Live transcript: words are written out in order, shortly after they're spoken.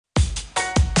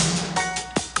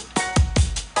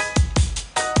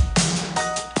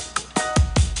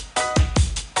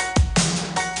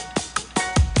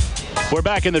We're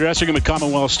back in the dressing room at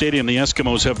Commonwealth Stadium. The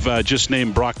Eskimos have just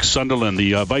named Brock Sunderland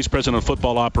the Vice President of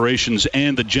Football Operations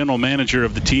and the General Manager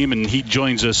of the team, and he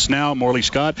joins us now, Morley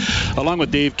Scott, along with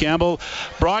Dave Campbell.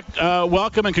 Brock,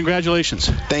 welcome and congratulations.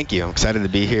 Thank you. I'm excited to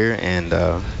be here,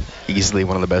 and easily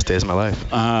one of the best days of my life.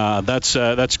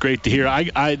 That's great to hear.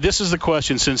 This is the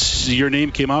question, since your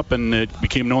name came up and it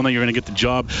became known that you're going to get the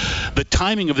job. The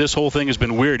timing of this whole thing has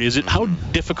been weird. Is it how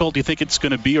difficult do you think it's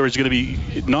going to be, or is it going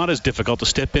to be not as difficult to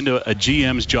step into a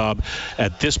GM's job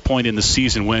at this point in the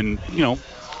season when,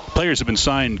 players have been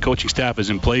signed, coaching staff is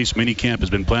in place, mini camp has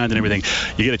been planned and everything?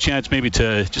 You get a chance maybe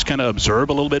to just kind of observe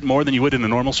a little bit more than you would in the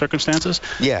normal circumstances?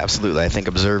 Yeah, absolutely. I think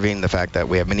observing the fact that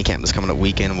we have mini camp this coming up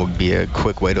weekend will be a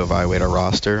quick way to evaluate our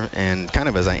roster. And kind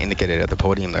of as I indicated at the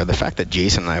podium there, the fact that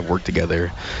Jason and I have worked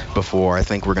together before, I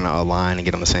think we're going to align and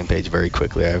get on the same page very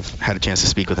quickly. I've had a chance to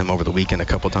speak with him over the weekend a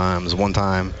couple times, one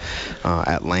time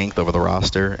at length over the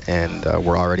roster, and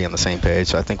we're already on the same page.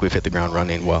 So I think we've hit the ground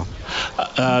running well.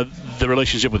 The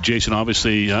relationship with Jason,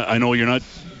 obviously, I know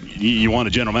you want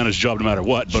a general manager job no matter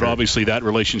what, but Sure. Obviously that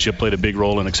relationship played a big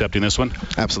role in accepting this one.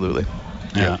 Absolutely.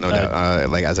 Yeah, no doubt.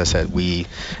 Like as I said,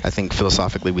 I think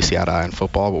philosophically we see eye to eye in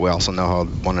football, but we also know how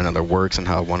one another works and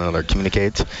how one another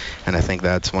communicates. And I think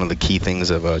that's one of the key things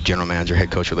of a general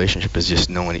manager-head coach relationship is just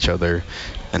knowing each other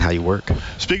and how you work.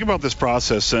 Speaking about this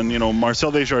process, and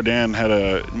Marcel Desjardins had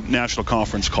a national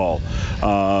conference call,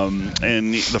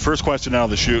 and the first question out of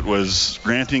the chute was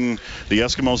granting the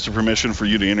Eskimos the permission for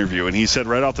you to interview. And he said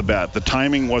right off the bat, the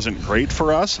timing wasn't great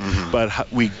for us, but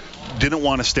we didn't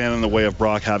want to stand in the way of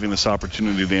Brock having this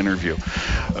opportunity to interview.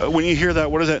 When you hear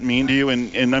that, what does that mean to you?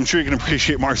 And I'm sure you can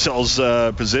appreciate Marcel's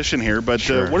position here, but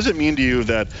Sure. What does it mean to you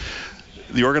that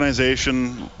the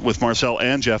organization with Marcel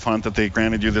and Jeff Hunt, that they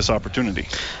granted you this opportunity?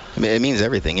 I mean, it means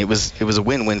everything. It was a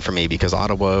win-win for me because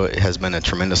Ottawa has been a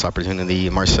tremendous opportunity.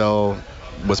 Marcel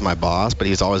was my boss, but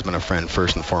he's always been a friend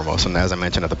first and foremost. And as I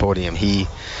mentioned at the podium, he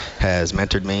has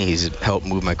mentored me. He's helped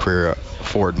move my career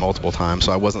forward multiple times,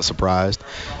 so I wasn't surprised.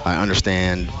 I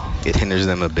understand it hinders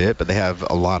them a bit, but they have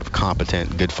a lot of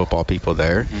competent, good football people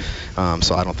there,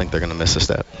 so I don't think they're going to miss a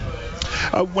step.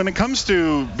 When it comes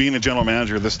to being a general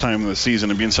manager this time of the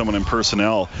season and being someone in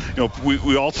personnel,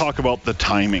 we all talk about the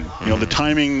timing. The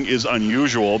timing is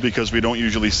unusual because we don't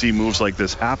usually see moves like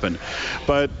this happen.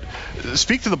 But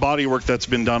speak to the body work that's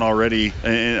been done already,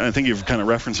 and I think you've kind of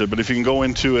referenced it, but if you can go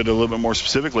into it a little bit more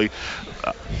specifically,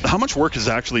 how much work is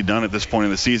actually done at this point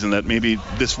in the season that maybe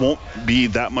this won't be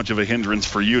that much of a hindrance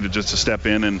for you to step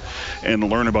in and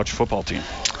learn about your football team?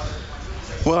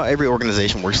 Well, every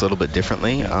organization works a little bit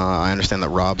differently. I understand that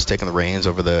Rob's taking the reins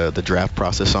over the draft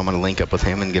process, so I'm going to link up with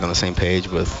him and get on the same page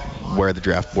with where the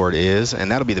draft board is. And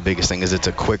that'll be the biggest thing, is it's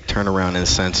a quick turnaround in the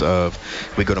sense of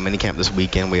we go to minicamp this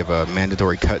weekend. We have a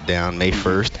mandatory cut down May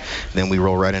 1st. Then we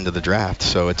roll right into the draft.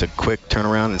 So it's a quick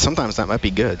turnaround, and sometimes that might be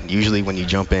good. Usually when you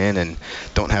jump in and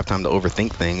don't have time to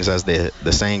overthink things, as the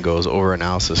saying goes,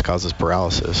 overanalysis causes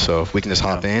paralysis. So if we can just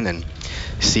hop in and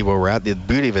see where we're at. The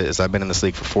beauty of it is I've been in this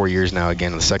league for 4 years now,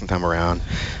 again, the second time around.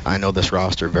 I know this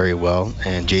roster very well,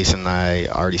 and Jason and I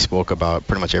already spoke about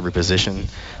pretty much every position,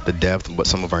 the depth, what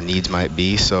some of our needs might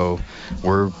be, so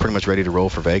we're pretty much ready to roll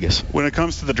for Vegas. When it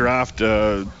comes to the draft,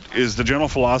 is the general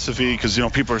philosophy, because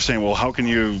people are saying, well, how can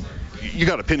you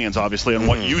got opinions obviously on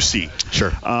what you see.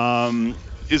 Sure.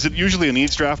 Is it usually a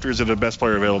needs draft, or is it a best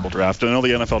player available draft? I know the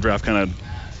NFL draft kind of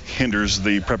hinders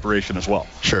the preparation as well.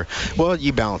 Sure. Well,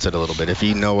 you balance it a little bit. If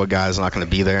you know a guy's not going to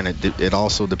be there, and it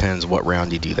also depends what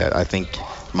round you do that. I think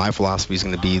my philosophy is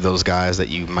going to be those guys that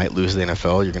you might lose to the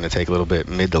NFL, you're going to take a little bit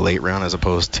mid to late round as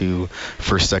opposed to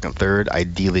first, second, third.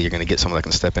 Ideally, you're going to get someone that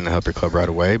can step in and help your club right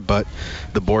away, but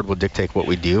the board will dictate what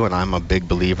we do, and I'm a big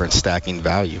believer in stacking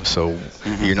value. So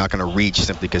you're not going to reach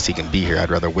simply because he can be here.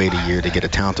 I'd rather wait a year to get a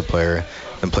talented player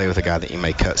than play with a guy that you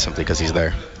may cut simply because he's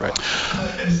there. Right.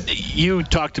 You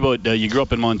talked about you grew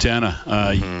up in Montana.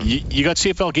 You got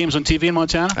CFL games on TV in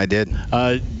Montana? I did.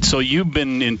 So you've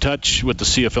been in touch with the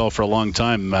CFL for a long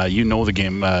time. You know the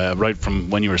game right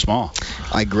from when you were small.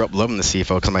 I grew up loving the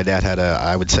CFL because my dad had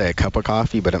I would say a cup of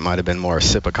coffee, but it might have been more a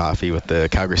sip of coffee with the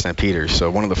Calgary Stampeders. So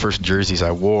one of the first jerseys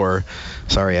I wore,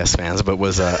 sorry S fans, but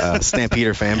was a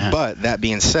Stampeder fan. But that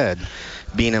being said,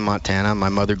 being in Montana, my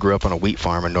mother grew up on a wheat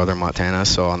farm in northern Montana,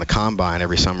 so on the combine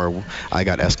every summer I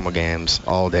got Eskimo games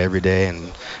all day, every day,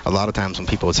 and a lot of times when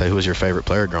people would say, who was your favorite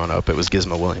player growing up, it was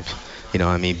Gizmo Williams. You know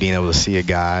what I mean? Being able to see a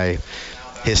guy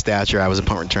his stature. I was a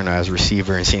punt returner, I was a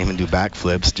receiver, and seeing him do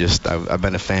backflips, just I've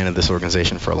been a fan of this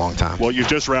organization for a long time. Well, you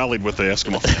just rallied with the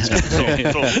Eskimo fans.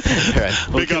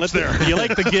 So big ups there. You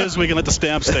like the gives, we can let the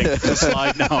Stamps thing just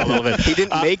slide now a little bit. He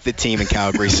didn't make the team in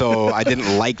Calgary, so I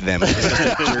didn't like them. It was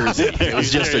just a jersey. It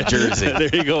was just a jersey.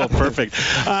 There you go. Perfect.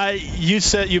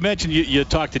 You mentioned you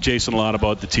talked to Jason a lot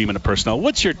about the team and the personnel.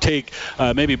 What's your take,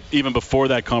 maybe even before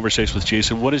that conversation with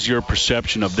Jason, what is your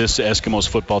perception of this Eskimos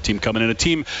football team coming in? A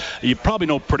team you probably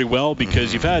know pretty well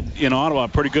because you've had in Ottawa a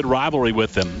pretty good rivalry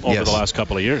with them over the last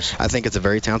couple of years. I think it's a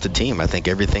very talented team. I think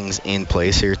everything's in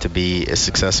place here to be as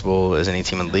successful as any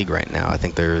team in the league right now. I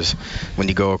think when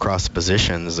you go across the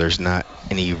positions, there's not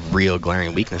any real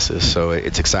glaring weaknesses. So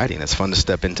it's exciting. It's fun to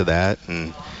step into that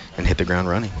and hit the ground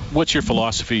running. What's your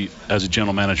philosophy as a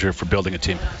general manager for building a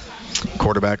team?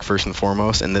 Quarterback first and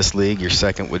foremost. In this league, your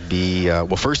second would be,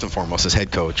 first and foremost is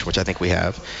head coach, which I think we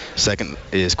have. Second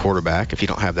is quarterback. If you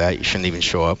don't have that, you shouldn't even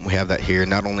show up. We have that here,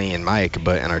 not only in Mike,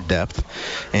 but in our depth.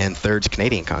 And third's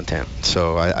Canadian content.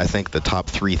 So I think the top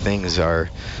three things are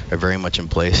very much in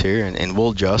place here. And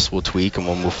we'll adjust, we'll tweak, and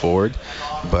we'll move forward.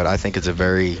 But I think it's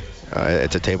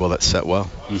it's a table that's set well.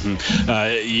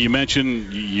 You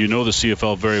mentioned you know the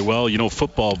CFL very well. You know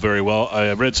football very well.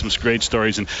 I read some great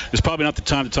stories, and it's probably not the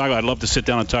time to talk about it. I'd love to sit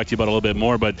down and talk to you about it a little bit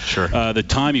more, but sure. The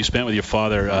time you spent with your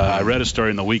father, I read a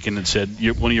story in the weekend that said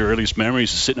one of your earliest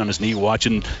memories is sitting on his knee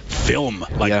watching film,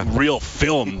 real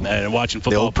film, and watching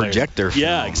football. The old projector film.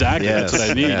 Yeah, exactly. Yes, that's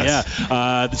what I mean. yes.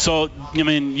 Yeah. So, I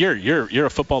mean, you're a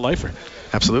football lifer.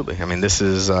 Absolutely. I mean, this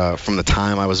is from the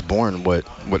time I was born,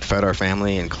 what fed our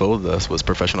family and clothed us was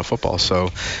professional football. So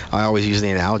I always use the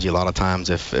analogy a lot of times,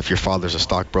 if your father's a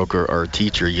stockbroker or a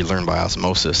teacher, you learn by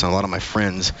osmosis. And a lot of my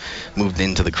friends moved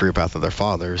into the career path of their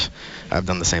fathers. I've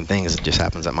done the same thing. It just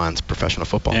happens that mine's professional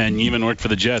football. And you even worked for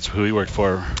the Jets, who he worked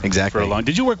for exactly for a long.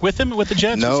 Did you work with him with the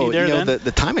Jets? No, was he there then?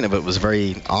 The timing of it was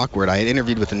very awkward. I had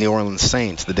interviewed with the New Orleans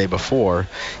Saints the day before,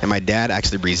 and my dad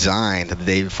actually resigned the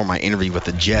day before my interview with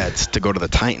the Jets to go to the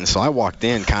Titans. So I walked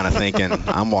in kind of thinking,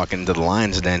 I'm walking to the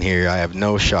Lions Den here. I have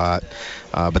no shot.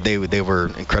 But they were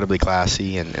incredibly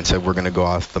classy and said we're going to go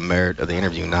off the merit of the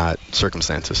interview, not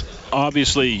circumstances.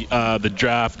 Obviously, the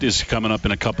draft is coming up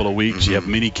in a couple of weeks. You have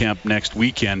mini camp next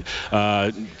weekend.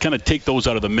 Kind of take those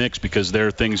out of the mix because there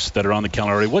are things that are on the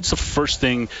calendar already. What's the first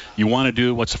thing you want to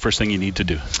do? What's the first thing you need to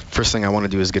do? First thing I want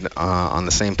to do is get on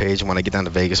the same page. I want to get down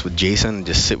to Vegas with Jason,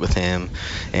 just sit with him.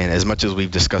 And as much as we've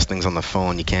discussed things on the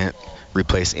phone, you can't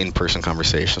replace in-person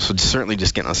conversations. So certainly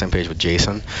just getting on the same page with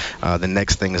Jason. The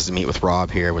next thing is to meet with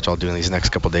Rob here, which I'll do in these next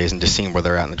couple of days, and just seeing where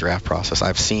they're at in the draft process.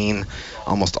 I've seen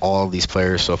almost all of these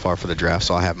players so far for the draft,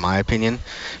 so I have my opinion,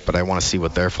 but I want to see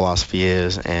what their philosophy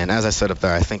is. And as I said up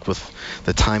there, I think with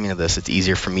the timing of this, it's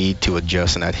easier for me to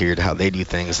adjust and adhere to how they do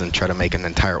things than try to make an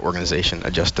entire organization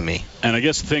adjust to me. And I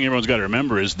guess the thing everyone's got to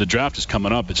remember is the draft is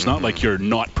coming up. It's not like you're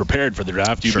not prepared for the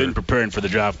draft. You've been preparing for the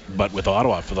draft, but with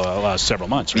Ottawa for the last several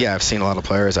months, right? Yeah, I've seen a lot of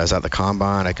players. I was at the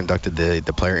Combine. I conducted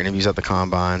the player interviews at the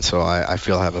Combine, so I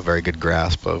feel I have a very good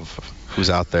grasp of who's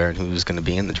out there and who's going to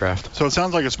be in the draft. So it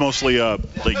sounds like it's mostly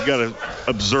like you got to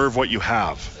observe what you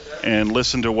have and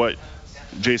listen to what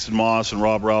Jason Moss and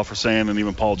Rob Ralph are saying, and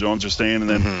even Paul Jones are saying, and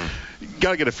then you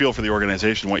got to get a feel for the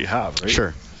organization, what you have, right?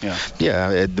 Sure.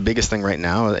 Yeah, the biggest thing right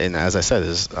now, and as I said,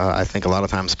 is I think a lot of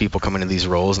times people come into these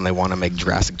roles and they want to make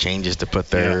drastic changes to put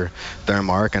their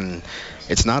mark, and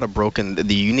it's not a broken.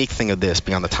 The unique thing of this,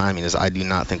 beyond the timing, is I do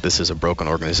not think this is a broken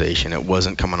organization. It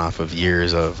wasn't coming off of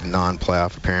years of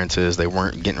non-playoff appearances. They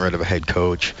weren't getting rid of a head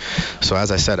coach. So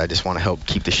as I said, I just want to help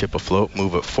keep the ship afloat,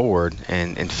 move it forward,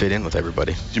 and fit in with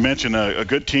everybody. You mentioned a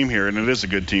good team here, and it is a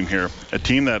good team here. A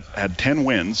team that had 10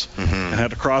 wins and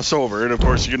had to cross over. And, of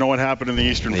course, you know what happened in the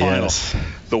Eastern Final.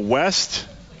 The West,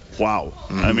 wow.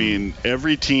 I mean,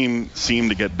 every team seemed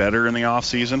to get better in the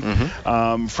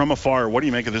offseason. From afar, what do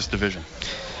you make of this division?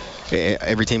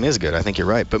 Every team is good. I think you're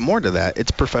right. But more to that,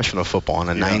 it's professional football in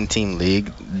a 9-team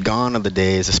league. Gone are the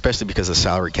days, especially because of the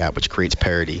salary cap, which creates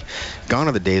parity. Gone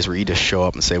are the days where you just show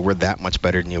up and say, we're that much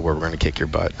better than you, we're going to kick your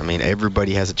butt. I mean,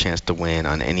 everybody has a chance to win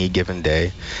on any given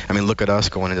day. I mean, look at us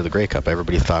going into the Grey Cup.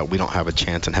 Everybody thought we don't have a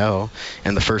chance in hell.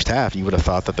 In the first half, you would have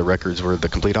thought that the records were the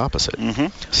complete opposite.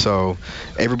 So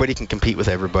everybody can compete with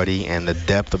everybody, and the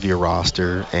depth of your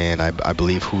roster, and I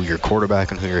believe who your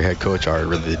quarterback and who your head coach are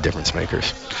really the difference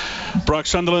makers. Brock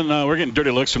Sunderland, we're getting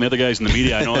dirty looks from the other guys in the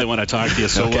media. I know they want to talk to you,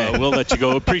 so we'll let you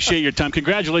go. Appreciate your time.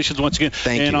 Congratulations once again.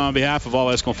 Thank you. And on behalf of all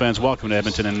Eskimo fans, welcome to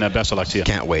Edmonton, and best of luck to you.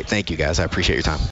 Can't wait. Thank you, guys. I appreciate your time.